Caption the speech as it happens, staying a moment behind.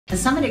The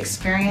Summit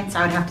experience,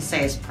 I would have to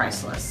say, is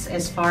priceless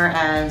as far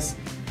as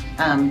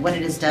what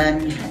it has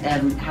done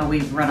and how we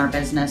run our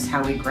business,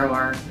 how we grow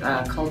our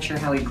culture,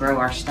 how we grow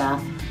our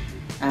staff.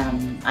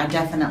 I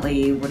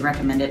definitely would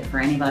recommend it for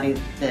anybody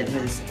that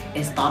has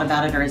thought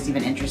about it or is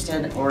even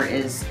interested or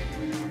is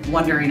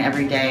wondering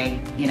every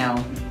day, you know,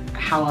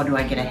 how do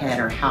I get ahead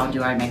or how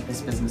do I make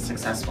this business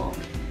successful?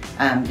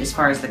 As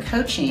far as the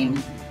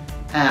coaching,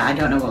 I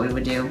don't know what we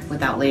would do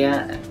without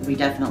Leah. We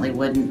definitely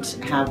wouldn't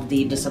have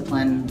the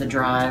discipline, the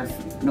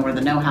drive, nor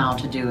the know-how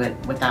to do it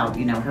without,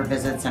 you know, her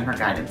visits and her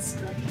guidance.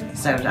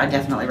 So I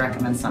definitely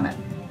recommend Summit.